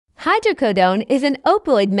Hydrocodone is an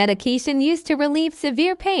opioid medication used to relieve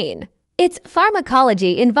severe pain. Its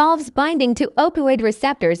pharmacology involves binding to opioid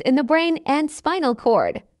receptors in the brain and spinal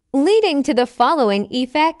cord, leading to the following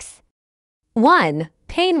effects. 1.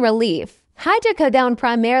 Pain relief. Hydrocodone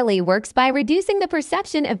primarily works by reducing the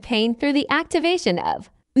perception of pain through the activation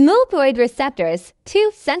of opioid receptors.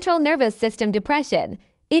 2. Central nervous system depression.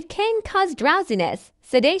 It can cause drowsiness,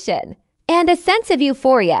 sedation, and a sense of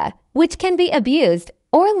euphoria, which can be abused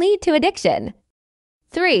or lead to addiction.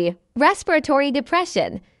 3. Respiratory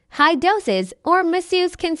depression. High doses or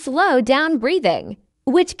misuse can slow down breathing,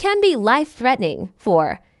 which can be life-threatening.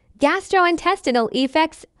 4. Gastrointestinal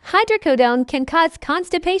effects. Hydrocodone can cause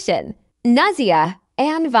constipation, nausea,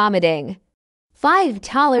 and vomiting. 5.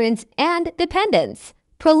 Tolerance and dependence.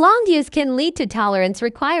 Prolonged use can lead to tolerance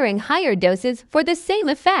requiring higher doses for the same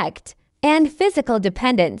effect. And physical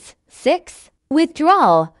dependence. 6.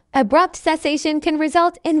 Withdrawal. Abrupt cessation can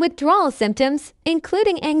result in withdrawal symptoms,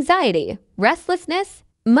 including anxiety, restlessness,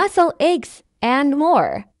 muscle aches, and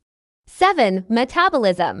more. 7.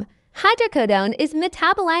 Metabolism. Hydrocodone is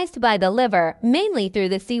metabolized by the liver mainly through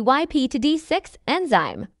the CYP-D6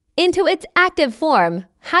 enzyme into its active form,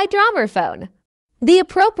 hydromorphone. The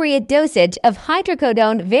appropriate dosage of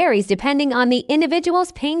hydrocodone varies depending on the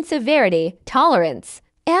individual's pain severity, tolerance,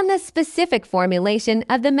 and the specific formulation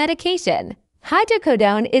of the medication.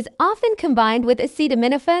 Hydrocodone is often combined with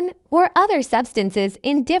acetaminophen or other substances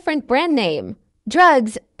in different brand name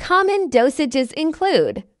drugs. Common dosages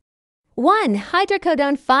include 1.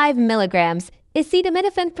 Hydrocodone 5 mg,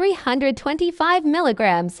 acetaminophen 325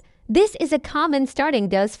 mg. This is a common starting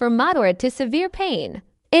dose for moderate to severe pain.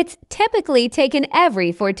 It's typically taken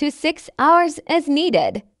every 4 to 6 hours as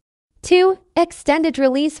needed. 2. Extended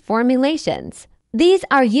release formulations. These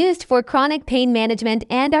are used for chronic pain management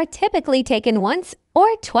and are typically taken once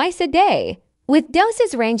or twice a day, with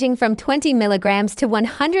doses ranging from 20 mg to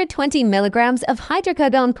 120 mg of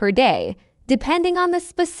hydrocodone per day, depending on the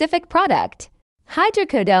specific product.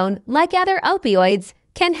 Hydrocodone, like other opioids,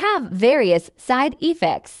 can have various side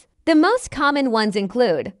effects. The most common ones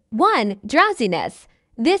include 1. Drowsiness.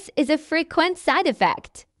 This is a frequent side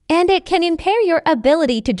effect, and it can impair your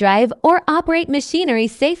ability to drive or operate machinery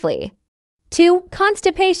safely. 2.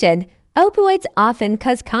 Constipation. Opioids often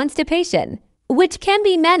cause constipation, which can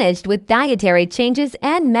be managed with dietary changes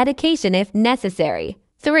and medication if necessary.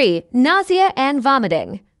 3. Nausea and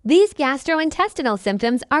vomiting. These gastrointestinal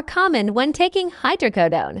symptoms are common when taking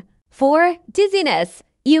hydrocodone. 4. Dizziness.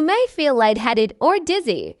 You may feel lightheaded or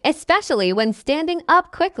dizzy, especially when standing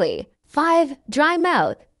up quickly. 5. Dry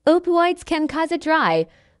mouth. Opioids can cause a dry,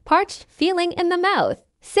 parched feeling in the mouth.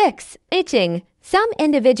 6. Itching. Some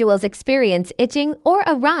individuals experience itching or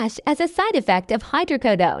a rash as a side effect of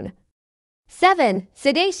hydrocodone. 7.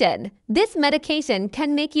 Sedation. This medication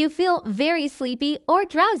can make you feel very sleepy or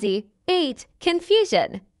drowsy. 8.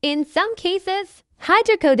 Confusion. In some cases,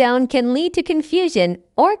 hydrocodone can lead to confusion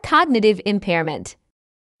or cognitive impairment.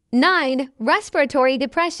 9. Respiratory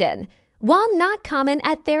depression. While not common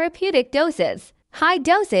at therapeutic doses, high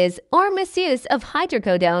doses or misuse of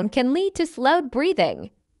hydrocodone can lead to slowed breathing,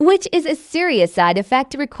 which is a serious side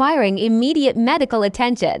effect requiring immediate medical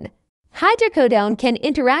attention. Hydrocodone can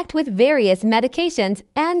interact with various medications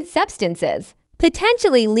and substances,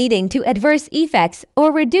 potentially leading to adverse effects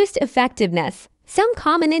or reduced effectiveness. Some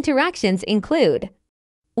common interactions include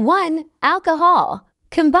 1. Alcohol.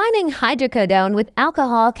 Combining hydrocodone with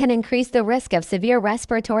alcohol can increase the risk of severe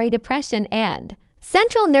respiratory depression and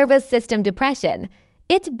central nervous system depression.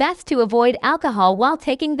 It's best to avoid alcohol while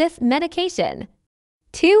taking this medication.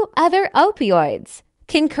 2. Other opioids.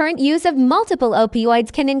 Concurrent use of multiple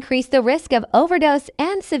opioids can increase the risk of overdose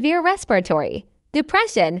and severe respiratory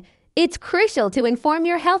depression. It's crucial to inform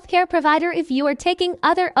your healthcare provider if you are taking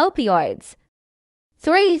other opioids.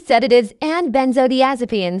 3. Sedatives and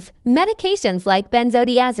benzodiazepines. Medications like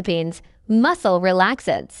benzodiazepines, muscle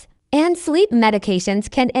relaxants, and sleep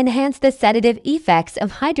medications can enhance the sedative effects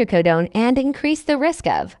of hydrocodone and increase the risk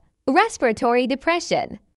of respiratory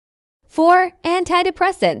depression. 4.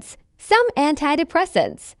 Antidepressants. Some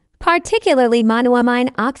antidepressants, particularly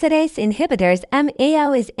monoamine oxidase inhibitors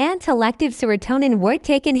 (MAOs) and selective serotonin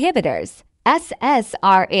reuptake inhibitors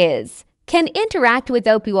 (SSRIs), can interact with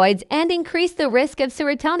opioids and increase the risk of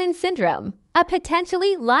serotonin syndrome, a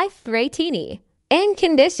potentially life-threatening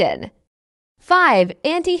condition. 5.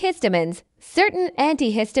 Antihistamines. Certain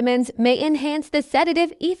antihistamines may enhance the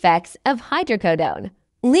sedative effects of hydrocodone,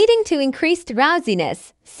 leading to increased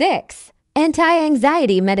drowsiness. 6.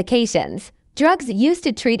 Anti-anxiety medications. Drugs used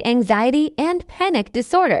to treat anxiety and panic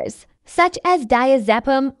disorders, such as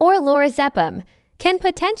diazepam or lorazepam, can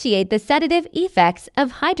potentiate the sedative effects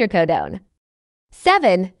of hydrocodone.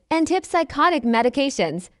 7. Antipsychotic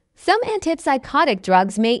medications. Some antipsychotic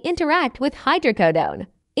drugs may interact with hydrocodone,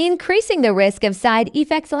 increasing the risk of side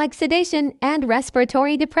effects like sedation and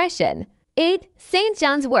respiratory depression. 8. St.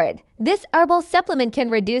 John's wort. This herbal supplement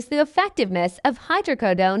can reduce the effectiveness of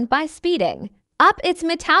hydrocodone by speeding up its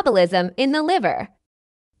metabolism in the liver.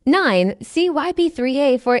 9.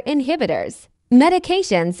 CYP3A for inhibitors.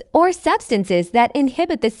 Medications or substances that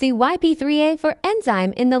inhibit the CYP3A4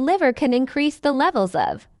 enzyme in the liver can increase the levels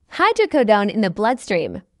of hydrocodone in the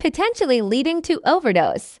bloodstream, potentially leading to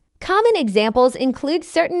overdose. Common examples include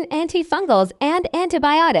certain antifungals and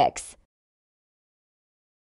antibiotics.